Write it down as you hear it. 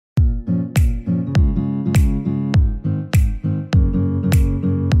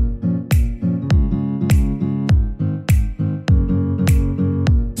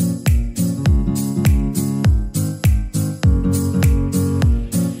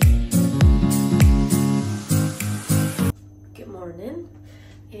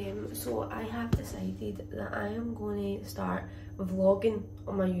I am going to start vlogging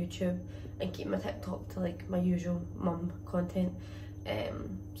on my YouTube and keep my TikTok to like my usual mum content.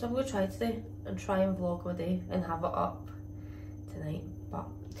 So I'm going to try today and try and vlog my day and have it up tonight, but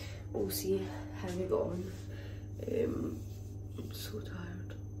we'll see how we go on. I'm so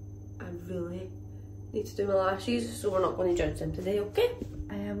tired. I really need to do my lashes, so we're not going to judge them today, okay?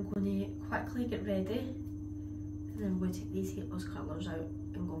 I am going to quickly get ready and then I'm going to take these hair loss curlers out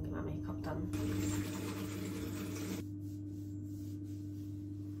and go and get my makeup done.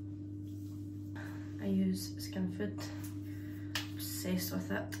 I use Skin Food. Obsessed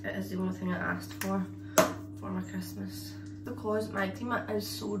with it. It is the only thing I asked for my Christmas. Because my eczema is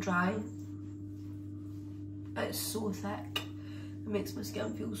so dry, it's so thick, it makes my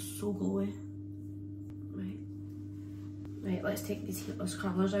skin feel so glowy. Right, let's take these hair loss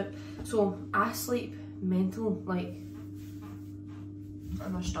curlers out. So I sleep mental, like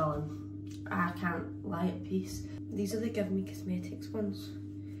I'm struggling. I can't lie at peace. These are the Give Me Cosmetics ones.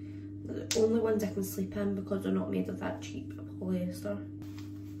 They're the only ones I can sleep in because they're not made of that cheap polyester.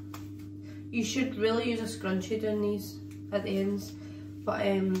 You should really use a scrunchie doing these at the ends, but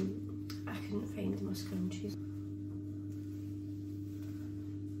I couldn't find my scrunchies.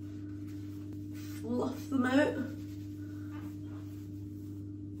 Fluff them out.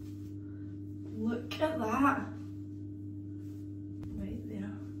 Look at that. Right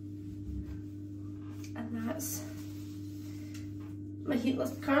there. And that's my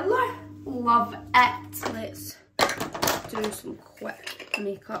heatless curler. Love it. Let's do some quick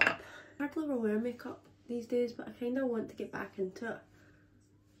makeup. I hardly ever wear makeup these days, but I kind of want to get back into it.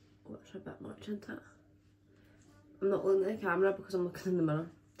 Oh, it's a bit much into it. I'm not looking at the camera because I'm looking in the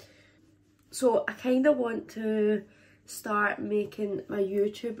mirror. So I kind of want to start making my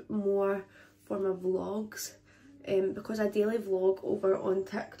YouTube more for my vlogs, because I daily vlog over on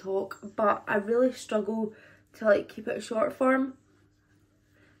TikTok, but I really struggle to like keep it short form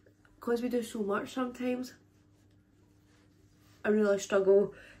because we do so much sometimes. I really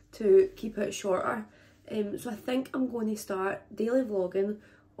struggle to keep it shorter, so I think I'm going to start daily vlogging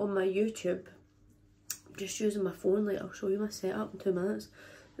on my YouTube, just using my phone. Like, I'll show you my setup in 2 minutes.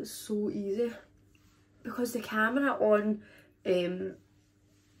 It's so easy because the camera on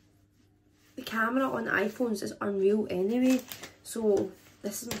iPhones is unreal anyway. So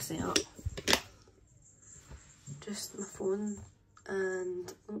this is my setup, just my phone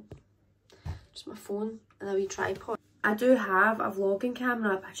and a wee tripod. I do have a vlogging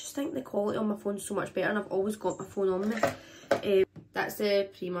camera, but I just think the quality on my phone is so much better, and I've always got my phone on me. That's the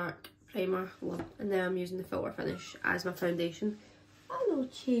Primark primer one, and then I'm using the Filter Finish as my foundation. Hello,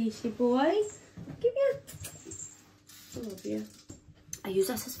 Chasey boy. Give me a... I love you. I use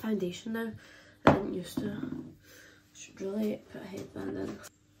this as foundation now. I didn't used to. I should really put a headband in.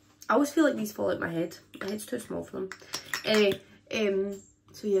 I always feel like these fall out my head. My head's too small for them. Anyway,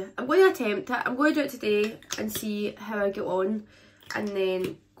 so yeah, I'm going to attempt it. I'm going to do it today and see how I get on, and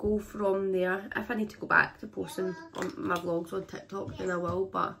then go from there. If I need to go back to posting on my vlogs on TikTok, then I will,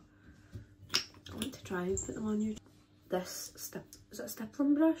 but I want to try and put them on YouTube. This, is it a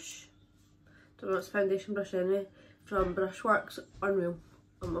stippling brush? Don't know, it's a foundation brush anyway, from Brushworks. Unreal.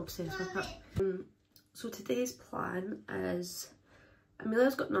 I'm obsessed with it. So today's plan is,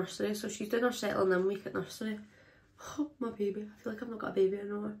 Amelia's got nursery, so she's doing her settling in week at nursery. Oh, my baby. I feel like I've not got a baby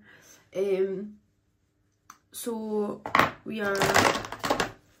anymore. So we are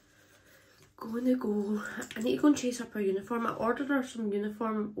going to go, I need to go and chase up her uniform. I ordered her some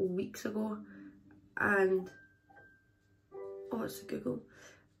uniform weeks ago, and oh, it's a Google,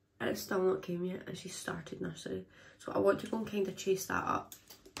 and it's still not came yet, and she started nursery. So I want to go and kind of chase that up.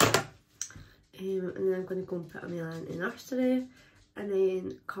 And then I'm going to go and put Amelia in nursery, and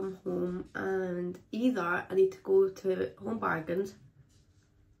then come home, and either I need to go to Home Bargains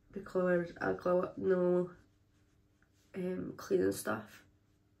because I've got no cleaning stuff.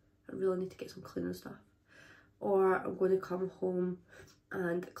 I really need to get some cleaning stuff, or I'm going to come home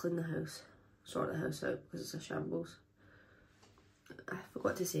and clean the house, sort the house out because it's a shambles. I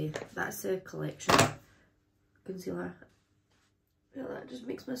forgot to say, that's the collection concealer. Yeah, that just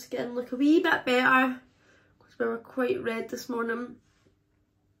makes my skin look a wee bit better because we were quite red this morning.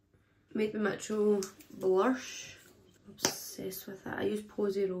 Made the Mitchell blush. Obsessed with it. I use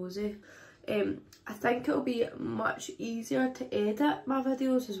Posy Rosy. I think it'll be much easier to edit my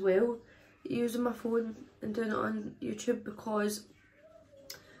videos as well using my phone and doing it on YouTube, because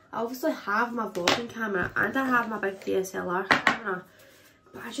I obviously have my vlogging camera and I have my big DSLR camera,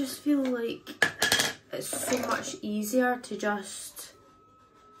 but I just feel like it's so much easier to just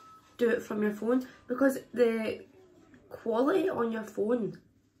do it from your phone, because the quality on your phone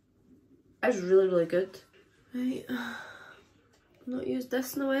is really, really good. Right, I've not used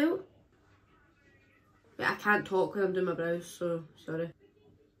this in a while. Wait, I can't talk when I'm doing my brows, so sorry.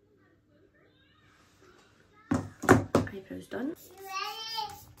 Eyebrows done.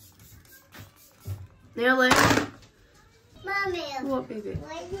 Nearly. Mommy. What, baby?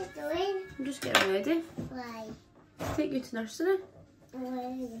 What are you doing? I'm just getting ready. Why? Take you to nursery. Do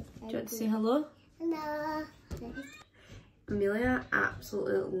you want to say hello? Hello. Amelia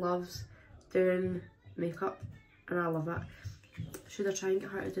absolutely loves doing makeup and I love it. Should I try and get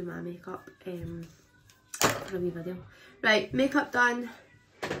her to do my makeup for a wee video? Right, makeup done,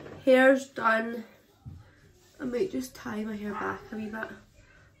 hair's done. I might just tie my hair back a wee bit.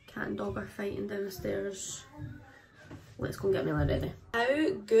 Cat and dog are fighting down the stairs. Let's go and get Amelia ready. How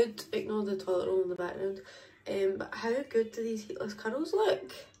good, ignore the toilet roll in the background, but how good do these heatless curls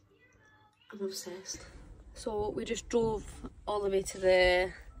look? I'm obsessed. So we just drove all the way to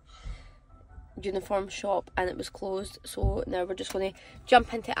the uniform shop and it was closed, so now we're just going to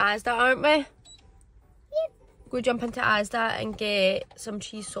jump into Asda, aren't we? Yep. Go jump into Asda and get some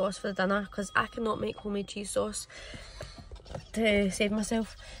cheese sauce for the dinner because I cannot make homemade cheese sauce to save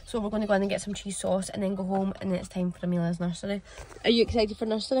myself. So we're going to go in and get some cheese sauce and then go home, and then it's time for Amelia's nursery. Are you excited for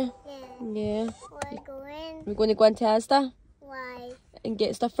nursery? Yeah. Yeah. We're going. We're going to go into Asda? Why? And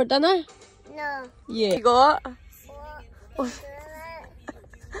get stuff for dinner? No. Yeah. You got? What?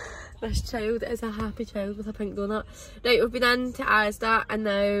 This child is a happy child with a pink donut. Right, we've been in to Asda and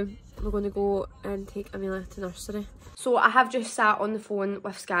now we're going to go and take Amelia to nursery. So I have just sat on the phone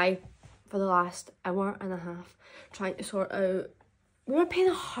with Sky for the last hour and a half trying to sort out. We were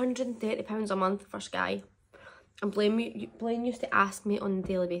paying £130 a month for Sky. And Blaine used to ask me on a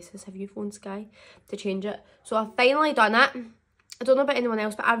daily basis, have you phoned Sky to change it? So I've finally done it. I don't know about anyone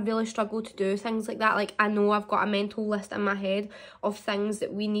else, but I really struggle to do things like that. Like, I know I've got a mental list in my head of things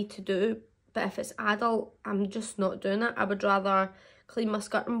that we need to do, but if it's adult, I'm just not doing it. I would rather clean my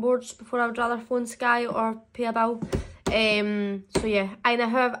skirting boards before I would rather phone Sky or pay a bill. So yeah, I now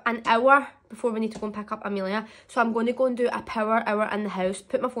have an hour before we need to go and pick up Amelia. So I'm going to go and do a power hour in the house,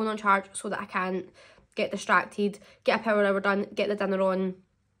 put my phone on charge so that I can't get distracted, get a power hour done, get the dinner on,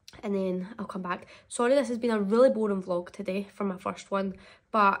 and then I'll come back. Sorry, this has been a really boring vlog today for my first one,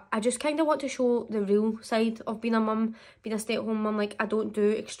 but I just kind of want to show the real side of being a mum, being a stay-at-home mum. Like, I don't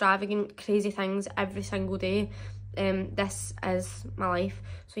do extravagant, crazy things every single day. This is my life.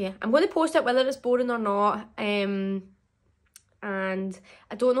 So yeah, I'm going to post it whether it's boring or not. And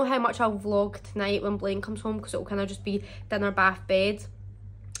I don't know how much I'll vlog tonight when Blaine comes home because it'll kind of just be dinner, bath, bed.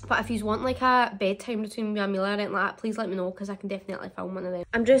 But if you want like a bedtime routine with Amelia or anything like that, please let me know because I can definitely film one of them.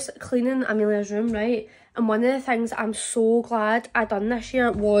 I'm just cleaning Amelia's room, right? And one of the things I'm so glad I done this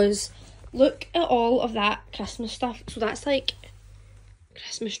year was look at all of that Christmas stuff. So that's like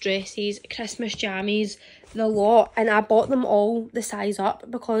Christmas dresses, Christmas jammies, the lot, and I bought them all the size up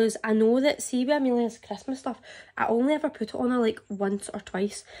because I know that, see with Amelia's Christmas stuff, I only ever put it on her like once or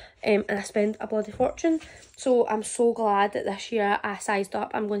twice, and I spend a bloody fortune. So I'm so glad that this year I sized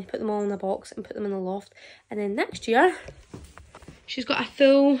up. I'm going to put them all in a box and put them in the loft, and then next year she's got a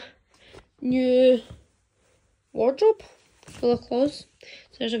full new wardrobe full of clothes.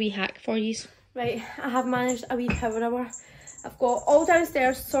 So there's a wee hack for you. Right, I have managed a wee power hour. I've got all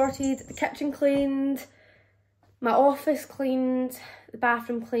downstairs sorted, the kitchen cleaned, my office cleaned, the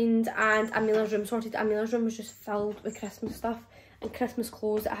bathroom cleaned, and Amelia's room sorted. Amelia's room was just filled with Christmas stuff and Christmas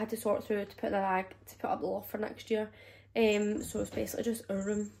clothes that I had to sort through to put in a bag to put up the loft for next year. So it's basically just our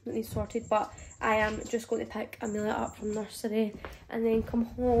room that needs sorted, but I am just going to pick Amelia up from nursery and then come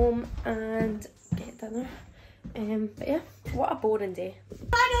home and get dinner. But yeah, what a boring day.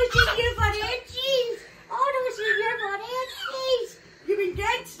 I don't see your body and cheese. I don't see your body and cheese. You been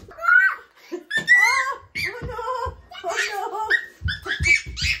good? Oh no! Oh no!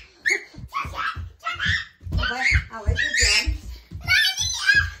 I like your jammies.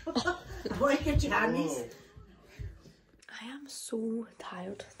 I like your jammies. I am so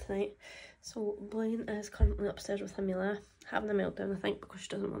tired tonight. So Blaine is currently upstairs with Amelia, having a meltdown, I think, because she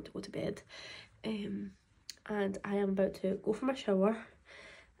doesn't want to go to bed. And I am about to go for my shower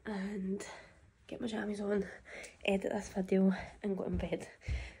and get my jammies on, edit this video and go in bed.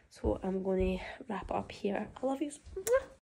 So I'm going to wrap it up here. I love you.